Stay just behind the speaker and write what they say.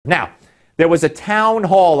Now, there was a town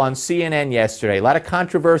hall on CNN yesterday. A lot of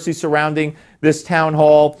controversy surrounding this town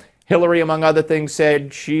hall. Hillary, among other things,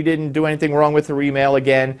 said she didn't do anything wrong with her email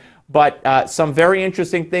again. But some very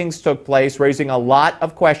interesting things took place, raising a lot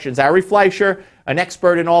of questions. Ari Fleischer, an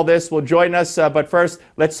expert in all this, will join us. But first,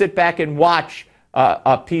 let's sit back and watch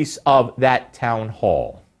a piece of that town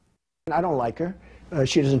hall. I don't like her.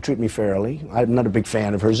 She doesn't treat me fairly. I'm not a big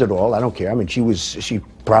fan of hers at all. I don't care. I mean, she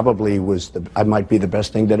probably was, I might be the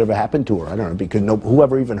best thing that ever happened to her. I don't know, because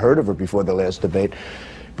whoever even heard of her before the last debate.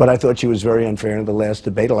 But I thought she was very unfair in the last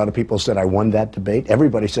debate. A lot of people said I won that debate.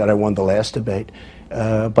 Everybody said I won the last debate.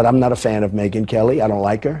 But I'm not a fan of Megyn Kelly. I don't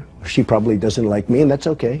like her. She probably doesn't like me, and that's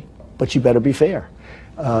okay. But she better be fair.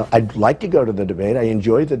 I'd like to go to the debate. I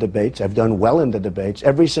enjoy the debates. I've done well in the debates.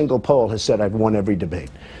 Every single poll has said I've won every debate.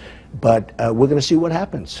 But we're going to see what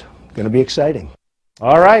happens. Going to be exciting.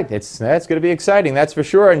 All right. That's going to be exciting, that's for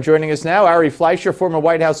sure. And joining us now, Ari Fleischer, former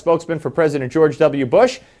White House spokesman for President George W.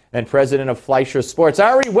 Bush and president of Fleischer Sports.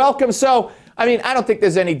 Ari, welcome. So, I mean, I don't think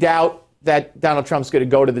there's any doubt that Donald Trump's going to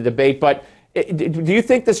go to the debate. But do you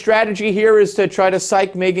think the strategy here is to try to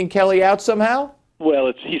psych Megyn Kelly out somehow?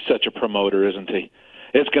 Well, he's such a promoter, isn't he?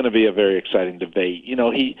 It's going to be a very exciting debate. You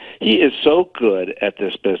know, he is so good at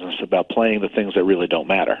this business about playing the things that really don't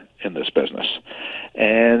matter in this business.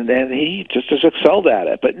 And he just has excelled at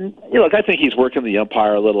it. But, you know, look, I think he's working the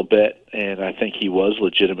umpire a little bit, and I think he was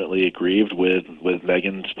legitimately aggrieved with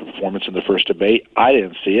Megyn's performance in the first debate. I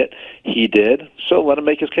didn't see it. He did. So let him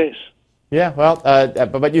make his case. Yeah, well,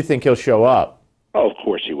 but you think he'll show up? Oh, of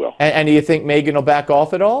course he will. And do you think Megyn will back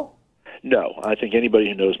off at all? No, I think anybody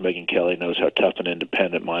who knows Megyn Kelly knows how tough and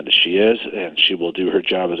independent-minded she is, and she will do her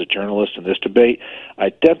job as a journalist in this debate,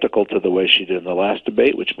 identical to the way she did in the last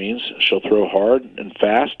debate, which means she'll throw hard and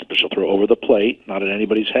fast, but she'll throw over the plate, not at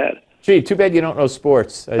anybody's head. Gee, too bad you don't know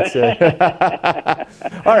sports. All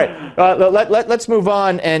right, let's move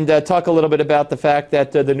on and talk a little bit about the fact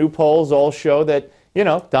that the new polls all show that, you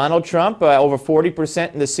know, Donald Trump, over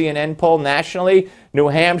 40% in the CNN poll nationally. New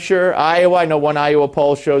Hampshire, Iowa. I know one Iowa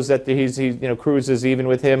poll shows that Cruz is even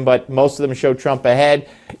with him, but most of them show Trump ahead.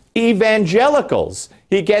 Evangelicals.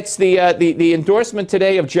 He gets the endorsement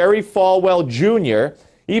today of Jerry Falwell Jr.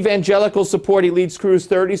 Evangelical support. He leads Cruz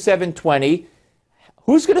 37-20.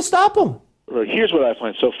 Who's going to stop him? Look, here's what I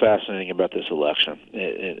find so fascinating about this election.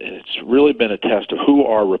 It's really been a test of who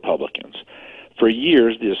are Republicans. For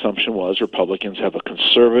years, the assumption was Republicans have a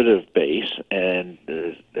conservative base, and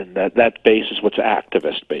that base is what's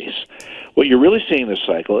activist base. What you're really seeing this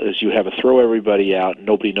cycle is you have a throw everybody out,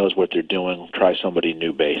 nobody knows what they're doing, try somebody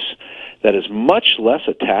new base. That is much less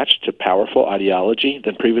attached to powerful ideology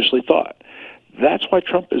than previously thought. That's why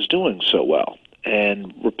Trump is doing so well.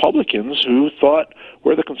 And Republicans who thought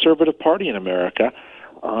we're the conservative party in America,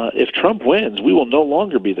 if Trump wins, we will no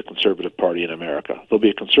longer be the conservative party in America. There'll be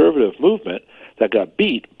a conservative movement that got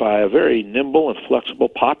beat by a very nimble and flexible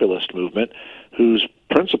populist movement whose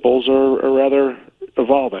principles are rather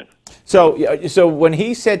evolving. So when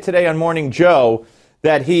he said today on Morning Joe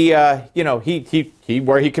that he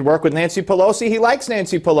could work with Nancy Pelosi, he likes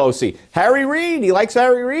Nancy Pelosi. Harry Reid, he likes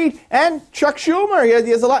Harry Reid, and Chuck Schumer. He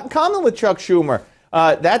has a lot in common with Chuck Schumer.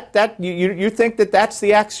 You think that that's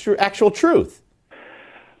the actual truth?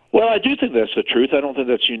 Well, I do think that's the truth. I don't think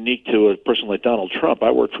that's unique to a person like Donald Trump.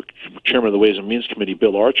 I worked for Chairman of the Ways and Means Committee,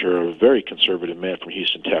 Bill Archer, a very conservative man from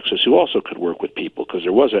Houston, Texas, who also could work with people, because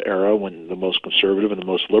there was an era when the most conservative and the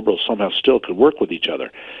most liberal somehow still could work with each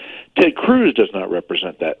other. Ted Cruz does not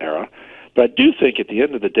represent that era. But I do think at the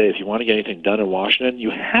end of the day, if you want to get anything done in Washington, you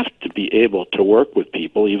have to be able to work with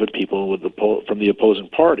people, even people from the opposing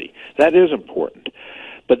party. That is important.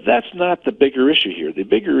 But that's not the bigger issue here. The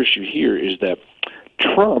bigger issue here is that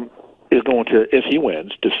Trump is going to, if he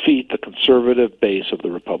wins, defeat the conservative base of the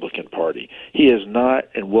Republican Party. He is not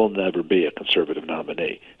and will never be a conservative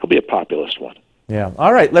nominee. He'll be a populist one. Yeah.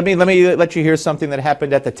 All right. Let me let you hear something that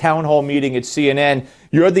happened at the town hall meeting at CNN.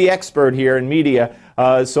 You're the expert here in media,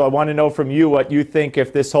 so I want to know from you what you think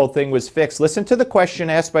if this whole thing was fixed. Listen to the question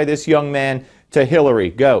asked by this young man to Hillary.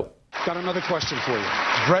 Go. Got another question for you.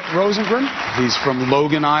 Brett Rosengren, he's from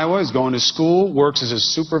Logan, Iowa, is going to school, works as a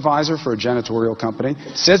supervisor for a janitorial company,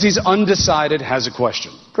 says he's undecided, has a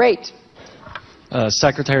question. Great.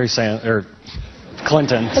 Secretary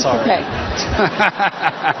Clinton, That's sorry. Okay.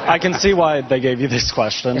 I can see why they gave you this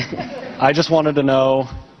question. I just wanted to know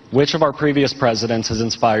which of our previous presidents has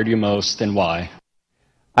inspired you most and why.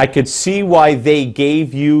 I could see why they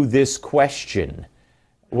gave you this question.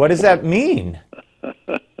 What does that mean?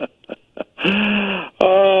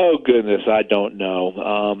 Oh, goodness, I don't know.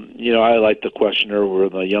 I like the questioner where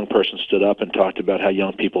the young person stood up and talked about how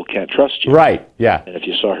young people can't trust you. Right, yeah. And if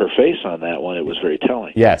you saw her face on that one, it was very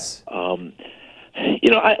telling. Yes. I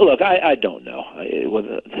don't know.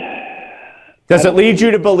 Does it lead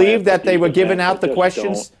you to believe that they were giving out the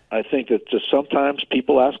questions? I think that just sometimes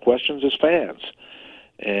people ask questions as fans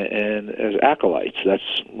and as acolytes. That's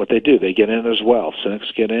what they do. They get in as well.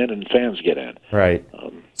 Cynics get in and fans get in. Right.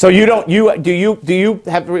 So you don't. Do you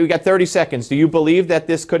have? We got 30 seconds. Do you believe that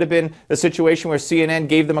this could have been a situation where CNN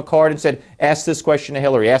gave them a card and said, "Ask this question to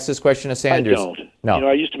Hillary. Ask this question to Sanders"? I don't. No.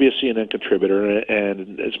 I used to be a CNN contributor,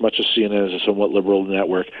 and as much as CNN is a somewhat liberal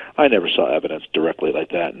network, I never saw evidence directly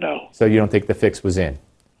like that. No. So you don't think the fix was in?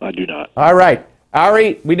 I do not. All right.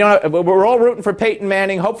 Ari, we're all rooting for Peyton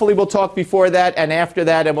Manning. Hopefully we'll talk before that and after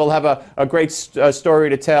that, and we'll have a great story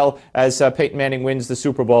to tell as Peyton Manning wins the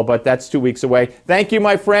Super Bowl, but that's 2 weeks away. Thank you,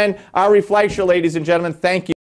 my friend. Ari Fleischer, ladies and gentlemen, thank you.